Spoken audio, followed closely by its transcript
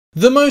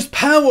The most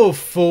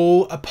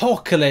powerful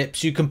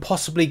apocalypse you can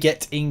possibly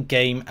get in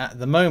game at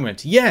the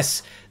moment.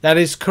 Yes, that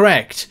is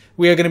correct.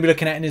 We are going to be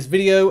looking at in this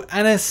video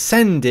an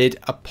Ascended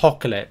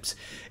Apocalypse.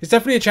 It's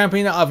definitely a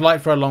champion that I've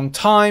liked for a long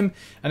time,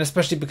 and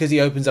especially because he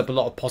opens up a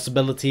lot of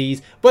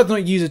possibilities. Whether or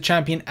not you use a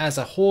champion as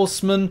a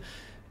horseman,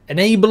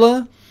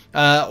 enabler,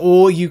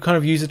 or you kind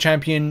of use a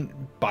champion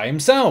by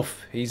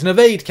himself. He's an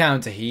evade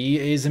counter. He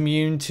is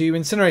immune to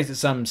incinerate at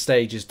some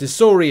stages,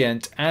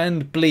 disorient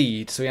and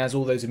bleed. So he has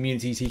all those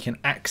immunities he can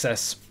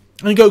access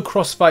and go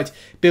crossfight,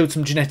 build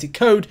some genetic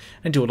code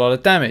and do a lot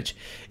of damage.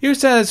 He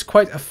also has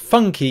quite a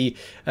funky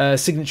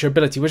signature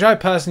ability, which I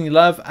personally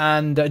love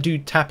and do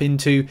tap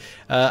into,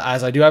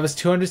 as I do have a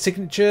 200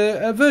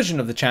 signature version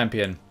of the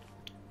champion,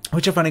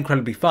 which I find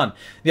incredibly fun.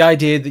 The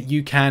idea that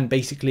you can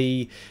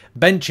basically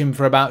bench him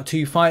for about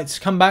 2 fights,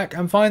 come back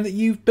and find that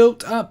you've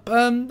built up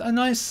a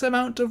nice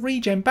amount of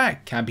regen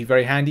back can be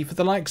very handy for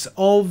the likes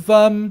of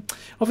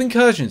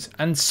incursions,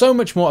 and so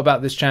much more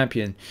about this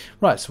champion.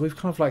 Right, so we've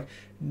kind of like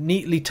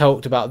neatly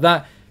talked about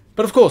that.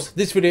 But of course,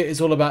 this video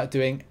is all about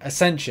doing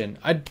Ascension.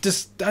 I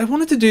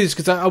wanted to do this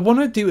because I want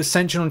to do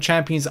Ascension on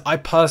champions that I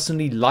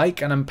personally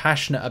like and I'm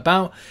passionate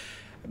about.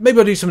 Maybe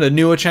I'll do some of the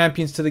newer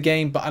champions to the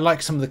game, but I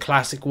like some of the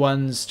classic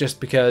ones just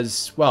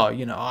because, well,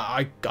 you know,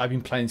 I've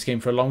been playing this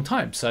game for a long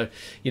time. So,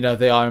 you know,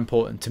 they are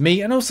important to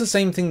me. And also the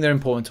same thing, they're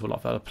important to a lot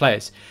of other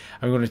players.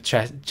 I'm going to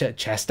check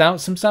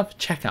out some stuff at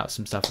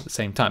the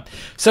same time.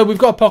 So we've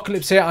got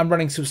Apocalypse here. I'm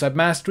running Suicide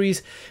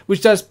Masteries,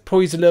 which does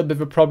pose a little bit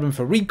of a problem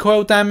for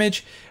recoil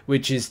damage,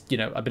 which is, you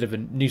know, a bit of a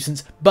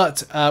nuisance.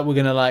 But we're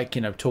going to, like,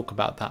 you know, talk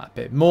about that a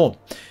bit more.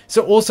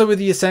 So also with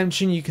the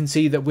Ascension, you can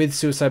see that with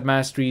Suicide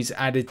Masteries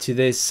added to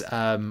this,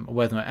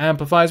 whether or not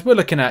amplifiers, we're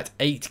looking at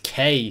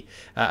 8k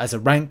as a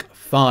rank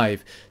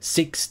 5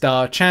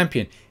 6-star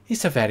champion.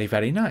 It's a very,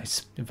 very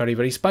nice, very,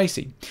 very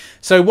spicy.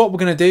 So what we're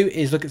going to do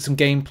is look at some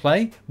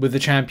gameplay with the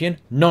champion,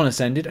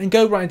 non-ascended, and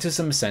go right into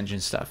some Ascension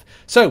stuff.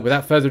 So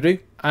without further ado,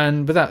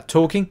 and without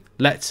talking,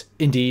 let's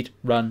indeed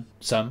run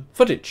some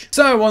footage.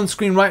 So on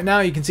screen right now,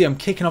 you can see I'm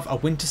kicking off a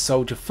Winter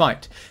Soldier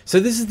fight. So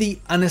this is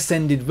the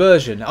unascended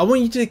version. I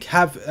want you to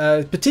have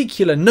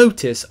particular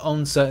notice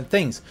on certain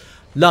things,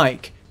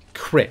 like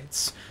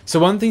crits. So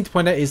one thing to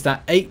point out is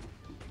that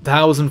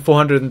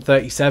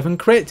 8,437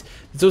 crit.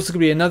 There's also going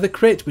to be another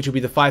crit, which will be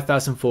the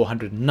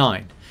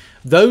 5,409.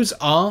 Those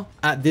are,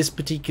 at this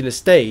particular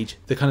stage,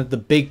 the kind of the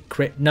big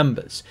crit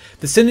numbers.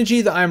 The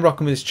synergy that I'm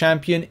rocking with this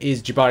champion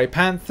is Jabari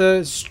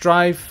Panther,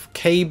 Strife,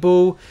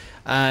 Cable,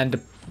 and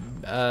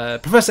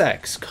Professor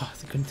X. God,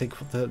 I couldn't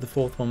think what the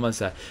fourth one was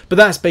there. But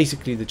that's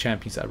basically the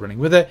champions that are running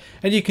with it.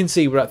 And you can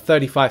see we're at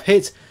 35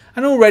 hits,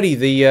 and already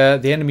the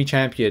enemy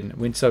champion,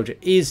 Winter Soldier,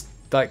 is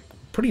like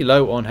pretty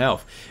low on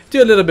health.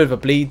 Do a little bit of a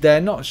bleed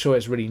there, not sure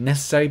it's really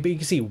necessary, but you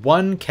can see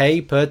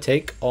 1k per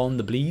tick on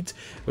the bleeds,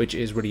 which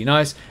is really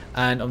nice.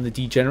 And on the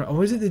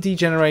is it the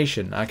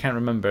degeneration? I can't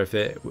remember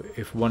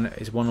if one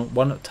is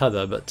one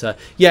t'other, but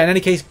yeah, in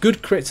any case,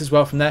 good crits as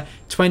well from there.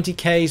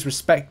 20ks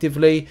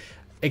respectively.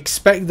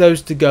 Expect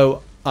those to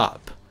go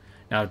up.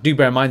 Now do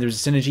bear in mind there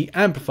is a synergy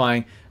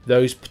amplifying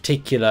those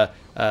particular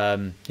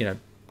you know,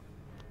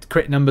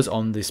 crit numbers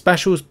on the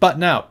specials. But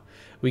now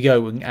we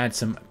go and add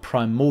some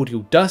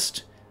Primordial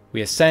Dust.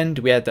 We ascend,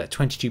 we add that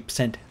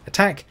 22%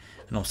 attack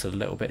and also a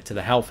little bit to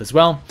the health as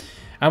well.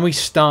 And we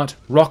start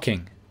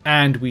rocking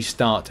and we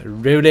start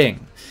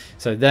rolling.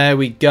 So there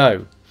we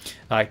go.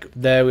 Like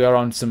there we are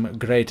on some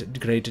great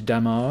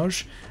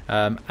damage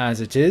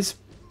as it is.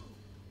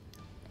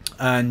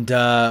 And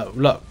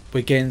look,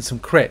 we're getting some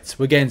crits.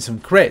 We're getting some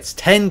crits.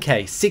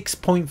 10k,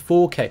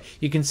 6.4k.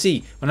 You can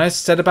see when I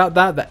said about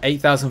that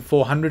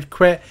 8,400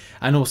 crit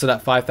and also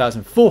that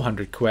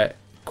 5,400 crit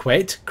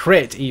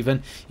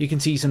even, you can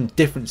see some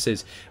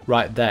differences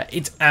right there.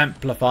 It's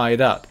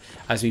amplified up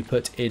as we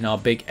put in our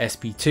big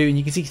SP2, and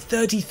you can see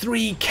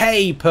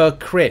 33k per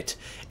crit.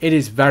 It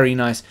is very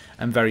nice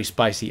and very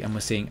spicy, and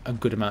we're seeing a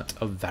good amount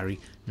of very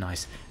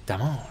nice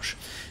damage.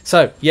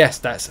 So yes,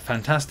 that's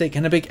fantastic,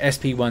 and a big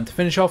SP1 to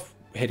finish off,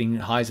 hitting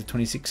highs of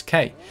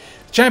 26k.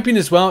 The champion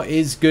as well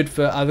is good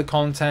for other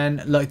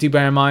content. Like, do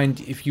bear in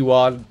mind, if you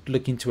are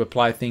looking to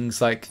apply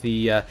things like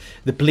the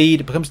bleed,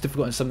 it becomes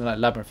difficult in something like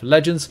Labyrinth of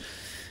Legends,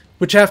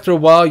 which after a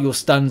while your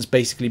stuns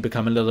basically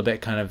become a little bit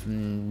kind of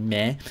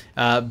meh,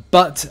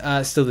 but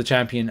still the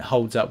champion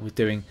holds up with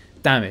doing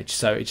damage.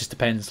 So it just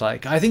depends.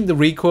 Like, I think the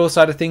recoil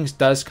side of things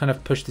does kind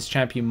of push this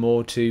champion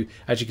more to,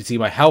 as you can see,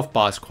 my health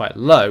bar is quite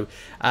low,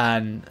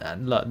 and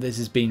look, this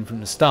has been from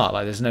the start,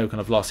 like there's no kind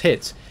of lost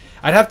hits.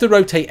 I'd have to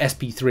rotate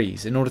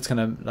SP3s in order to kind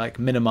of like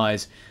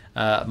minimize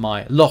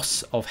my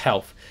loss of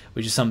health,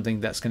 which is something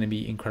that's going to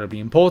be incredibly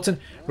important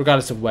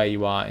regardless of where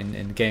you are in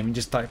the game. And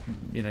just like,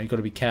 you know, you've got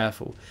to be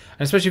careful,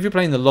 and especially if you're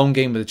playing the long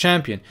game with a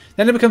champion,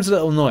 then it becomes a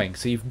little annoying.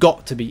 So you've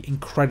got to be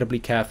incredibly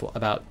careful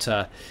about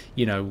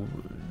you know,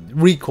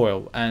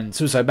 recoil and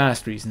suicide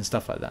masteries and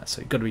stuff like that.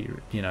 So you've got to be,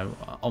 you know,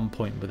 on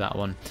point with that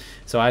one.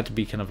 So I had to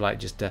be kind of like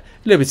just a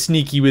little bit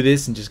sneaky with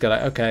this and just go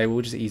like, okay,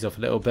 we'll just ease off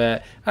a little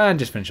bit and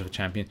just finish off the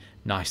champion.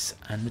 Nice,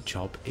 and the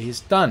job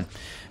is done.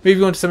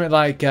 Moving on to something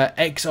like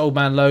Old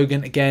Man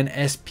Logan. Again,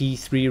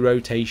 SP3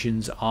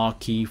 rotations are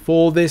key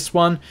for this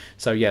one.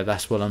 So yeah,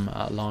 that's what I'm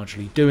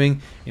largely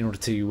doing in order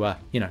to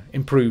you know,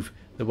 improve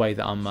the way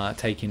that I'm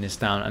taking this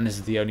down. And this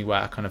is the only way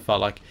I kind of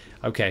felt like,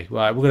 okay,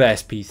 well, we're going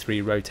to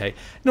SP3 rotate.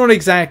 Not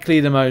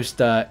exactly the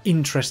most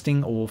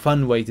interesting or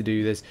fun way to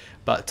do this,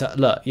 but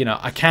look, you know,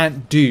 I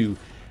can't do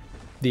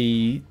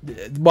the,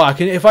 well, I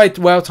can, if I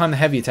well time the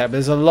heavy attack, but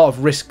there's a lot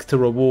of risk to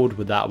reward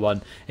with that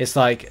one. It's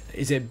like,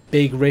 is it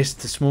big risk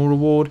to small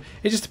reward?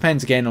 It just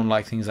depends again on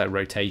like things like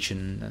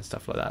rotation and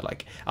stuff like that.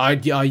 Like I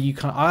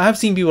have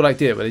seen people like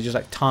do it where they just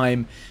like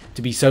time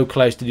to be so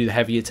close to do the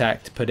heavy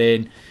attack to put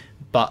in.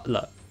 But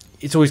look,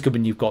 it's always good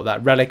when you've got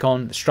that relic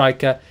on, the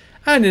striker,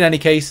 and in any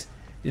case,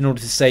 in order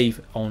to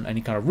save on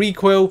any kind of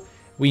recoil,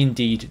 we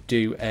indeed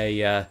do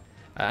a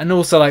and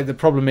also, like, the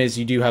problem is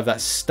you do have that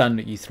stun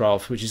that you throw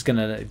off, which is going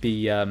to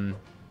be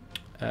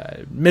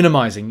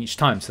minimizing each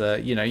time. So,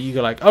 you know, you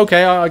go like,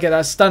 okay, I get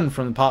that stun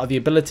from the part of the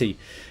ability.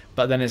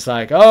 But then it's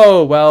like,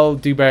 oh, well,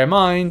 do bear in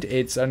mind,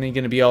 it's only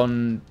going to be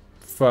on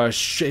for,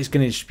 it's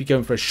going to be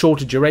going for a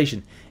shorter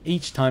duration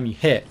each time you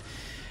hit.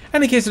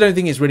 And in case I don't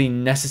think it's really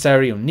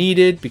necessary or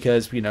needed,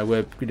 because, you know,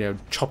 we're, you know,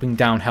 chopping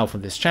down health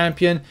of this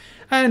champion,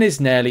 and it's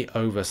nearly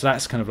over. So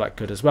that's kind of like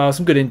good as well.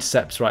 Some good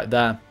intercepts right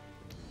there.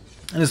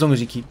 And as long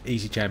as you keep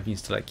easy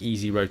champions to like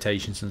easy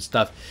rotations and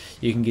stuff,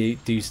 you can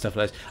do stuff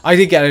like this. I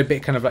did get a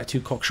bit kind of like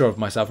too cocksure of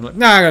myself. I'm like,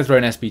 nah, I'm going to throw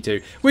an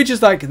SP2. Which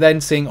is like then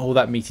seeing all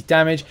that meaty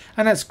damage.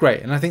 And that's great.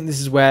 And I think this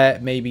is where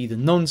maybe the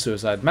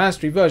non-suicide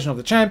mastery version of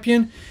the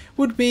champion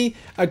would be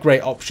a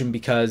great option.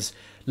 Because,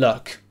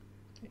 look,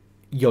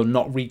 you're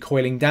not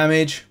recoiling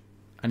damage.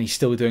 And he's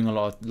still doing a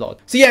lot.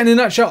 So yeah, in a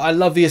nutshell, I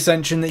love the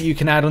Ascension that you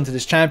can add onto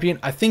this champion.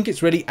 I think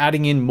it's really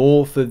adding in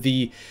more for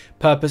the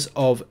purpose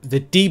of the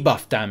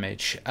debuff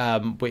damage,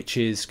 which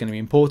is going to be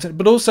important.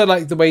 But also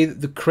like the way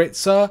that the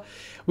crits are.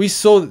 We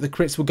saw that the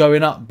crits were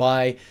going up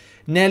by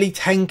nearly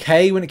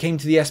 10k when it came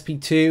to the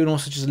SP2, and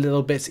also just a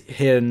little bit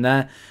here and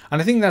there.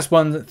 And I think that's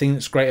one thing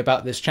that's great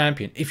about this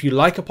champion. If you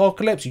like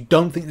Apocalypse, you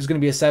don't think there's going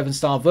to be a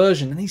 7-star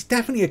version, then he's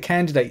definitely a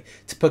candidate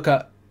to put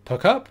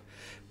up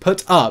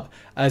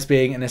as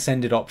being an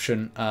ascended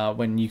option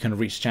when you can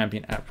reach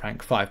champion at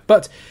rank 5.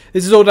 But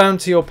this is all down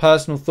to your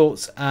personal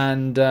thoughts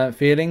and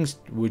feelings.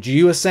 Would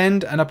you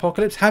ascend an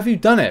Apocalypse? Have you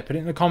done it? Put it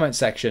in the comment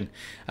section.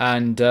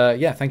 And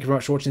yeah, thank you very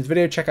much for watching this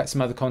video. Check out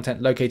some other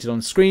content located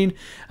on screen,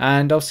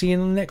 and I'll see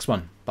you in the next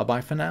one. Bye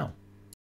bye for now.